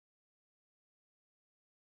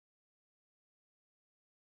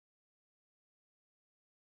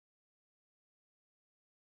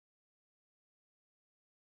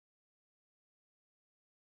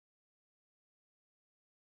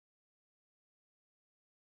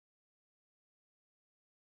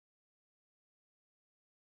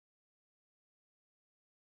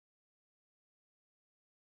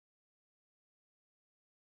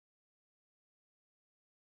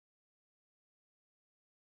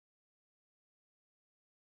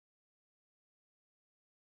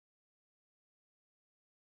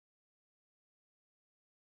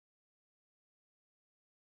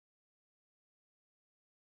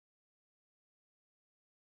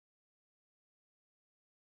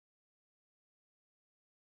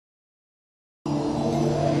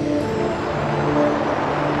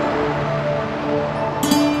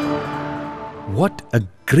What a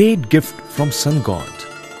great gift from Sun God!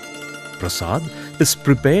 Prasad is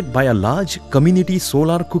prepared by a large community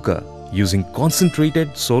solar cooker using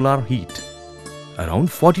concentrated solar heat. Around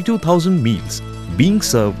 42,000 meals being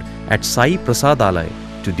served at Sai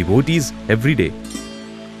Prasadalaya to devotees every day.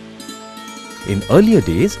 In earlier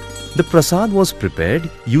days, the prasad was prepared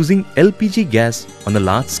using LPG gas on a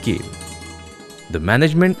large scale. The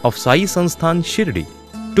management of Sai Sansthan Shirdi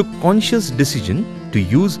took conscious decision to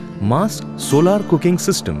use mass solar cooking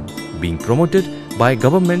system being promoted by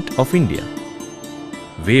Government of India.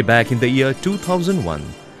 Way back in the year 2001,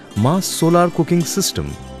 mass solar cooking system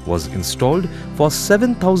was installed for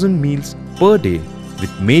 7,000 meals per day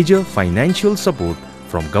with major financial support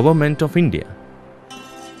from Government of India.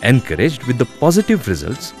 Encouraged with the positive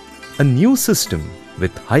results, a new system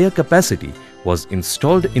with higher capacity was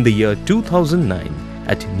installed in the year 2009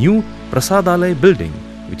 at new Prasadalaya building,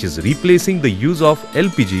 which is replacing the use of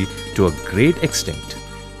LPG to a great extent.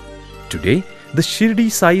 Today, the Shirdi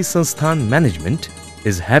Sai Sansthan management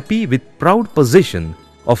is happy with proud possession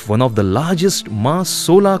of one of the largest mass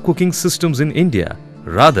solar cooking systems in India,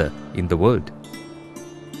 rather in the world.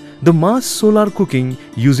 The mass solar cooking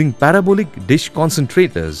using parabolic dish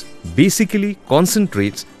concentrators basically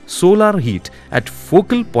concentrates solar heat at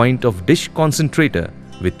focal point of dish concentrator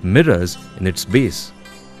with mirrors in its base.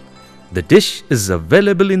 The dish is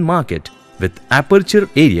available in market with aperture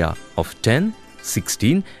area of 10,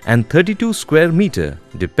 16 and 32 square meter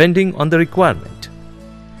depending on the requirement.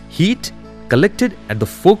 Heat collected at the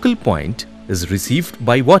focal point is received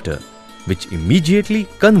by water, which immediately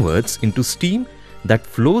converts into steam that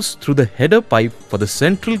flows through the header pipe for the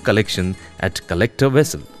central collection at collector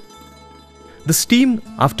vessel. The steam,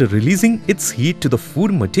 after releasing its heat to the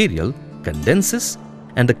food material, condenses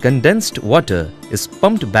and the condensed water is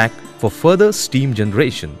pumped back for further steam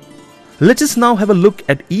generation. Let us now have a look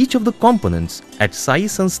at each of the components at Sai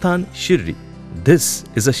Sansthan Shirdi. This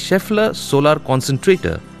is a Scheffler solar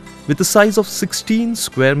concentrator with a size of 16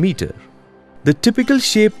 square meter. The typical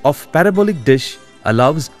shape of parabolic dish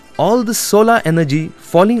allows all the solar energy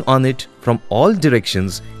falling on it from all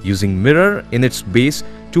directions using mirror in its base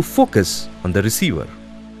to focus on the receiver.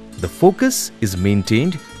 The focus is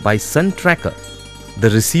maintained by sun tracker. The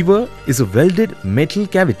receiver is a welded metal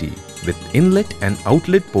cavity with inlet and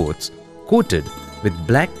outlet ports coated with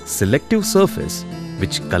black selective surface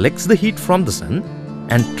which collects the heat from the sun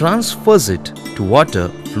and transfers it to water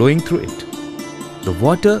flowing through it. The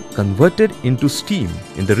water converted into steam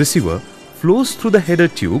in the receiver flows through the header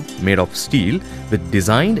tube made of steel with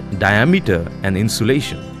designed diameter and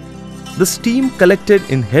insulation. The steam collected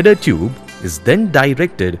in header tube is then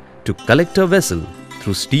directed to collector vessel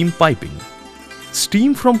through steam piping.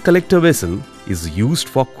 Steam from collector vessel is used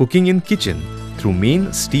for cooking in kitchen through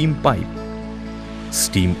main steam pipe.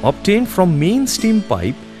 Steam obtained from main steam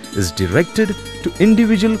pipe is directed to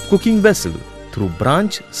individual cooking vessel through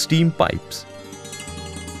branch steam pipes.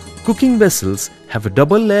 Cooking vessels have a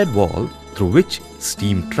double-layered wall through which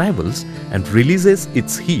steam travels and releases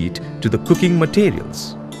its heat to the cooking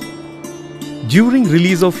materials. During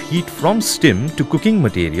release of heat from steam to cooking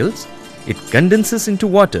materials, it condenses into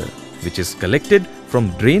water, which is collected from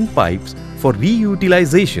drain pipes for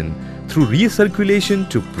reutilization through recirculation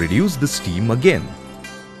to produce the steam again.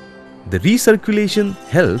 The recirculation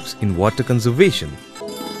helps in water conservation.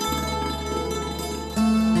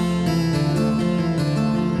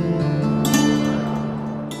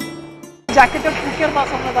 जॅकेटेड cooker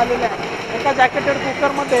बसवण्यात आलेले आहे. एका जॅकेटेड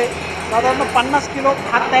कुकरमध्ये साधारण 50 kilo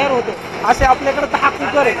भात तयार होतो. असे आपल्याकडे 10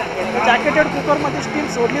 कुकर आहेत. त्या जॅकेटेड कुकरमध्ये स्टीम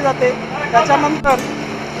सोडली जाते. त्याच्यानंतर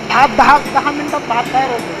 10 मिनिटात भात तयार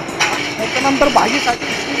होतो. त्याच्यानंतर भाजीसाठी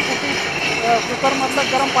स्टीम कुकिंग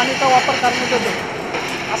कुकरमधलं गरम पाण्याचा वापर करण्यात येतो.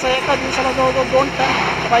 असं एका दिवसाला जवळजवळ 2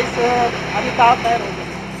 टन राईस आणि डाळ तयार होते.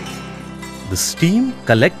 The steam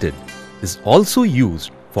collected is also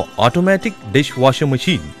used for automatic dishwasher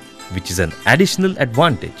machine, which is an additional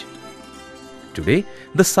advantage. Today,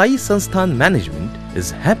 the Sai Sansthan management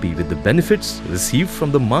is happy with the benefits received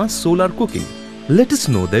from the mass solar cooking. Let us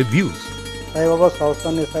know their views. Sai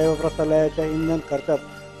संस्थांनी साई प्रसादालयाच्या इंधन खर्चात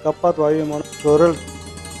कपात व्हावी म्हणून solar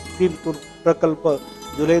steam प्रकल्प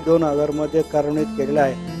जुलै 2000 मध्ये कार्यान्वित केलेला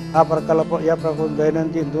आहे. हा प्रकल्प या प्रकल्पातून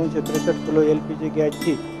दैनंदिन 263 किलो LPG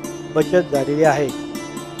गॅसची बचत झालेली आहे.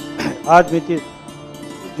 आज मिती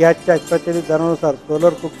गॅसच्या प्रचलित दरानुसार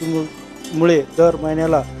सोलर कुकिंगमुळे दर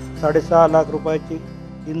महिन्याला 6.5 लाख रुपयाची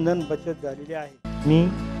इंधन बचत झालेली आहे. मी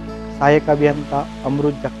सहाय्यक अभियंता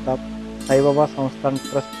अमृत जगताप, साईबाबा संस्थान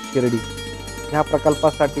ट्रस्ट शिर्डी. ह्या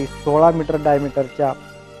प्रकल्पासाठी 16 मीटर डायमीटरच्या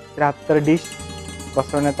 73 डिश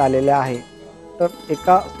बसवण्यात आलेल्या आहे. तर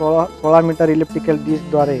एका 16 metre electrical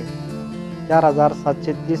डिशद्वारे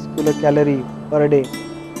 4730 kilo calorie per day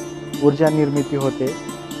ऊर्जा निर्मिती होते.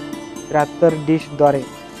 73 डिशद्वारे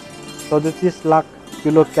 37 लाख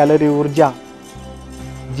किलो कॅलरी ऊर्जा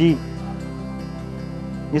जी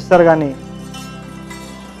निसर्गाने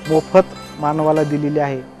मोफत मानवाला दिलेली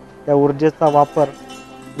आहे, त्या ऊर्जेचा वापर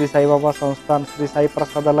श्री साईबाबा संस्थान श्री साई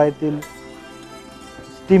प्रसादालयातील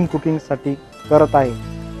स्टीम कुकिंगसाठी करत आहे.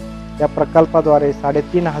 या प्रकल्पाद्वारे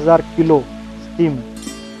 3500 किलो स्टीम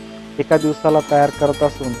एका दिवसाला तयार करत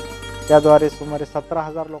असून त्याद्वारे सुमारे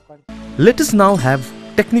 17,000 लोकांची. Let us now have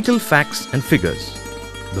technical facts and figures.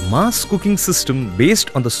 The mass cooking system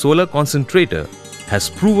based on the solar concentrator has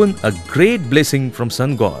proven a great blessing from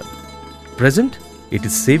Sun God. Present, it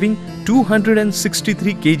is saving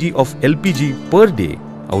 263 kg of LPG per day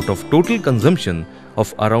out of total consumption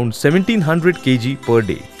of around 1700 kg per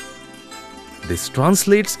day. This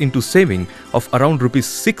translates into saving of around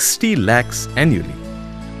 ₹60 lakhs annually.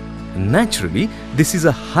 Naturally, this is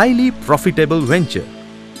a highly profitable venture.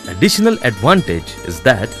 Additional advantage is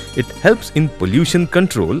that it helps in pollution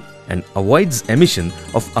control and avoids emission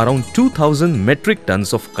of around 2000 metric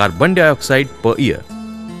tons of carbon dioxide per year.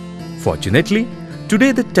 Fortunately,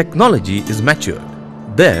 today the technology is matured.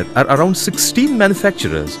 There are around 16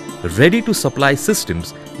 manufacturers ready to supply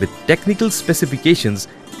systems with technical specifications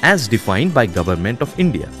as defined by Government of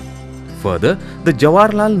India. Further, the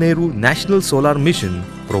Jawaharlal Nehru National Solar Mission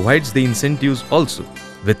provides the incentives also.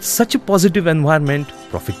 With such a positive environment,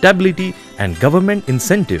 profitability and government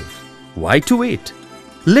incentive, why to wait?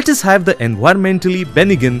 Let us have the environmentally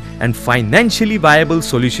benign and financially viable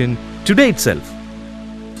solution today itself.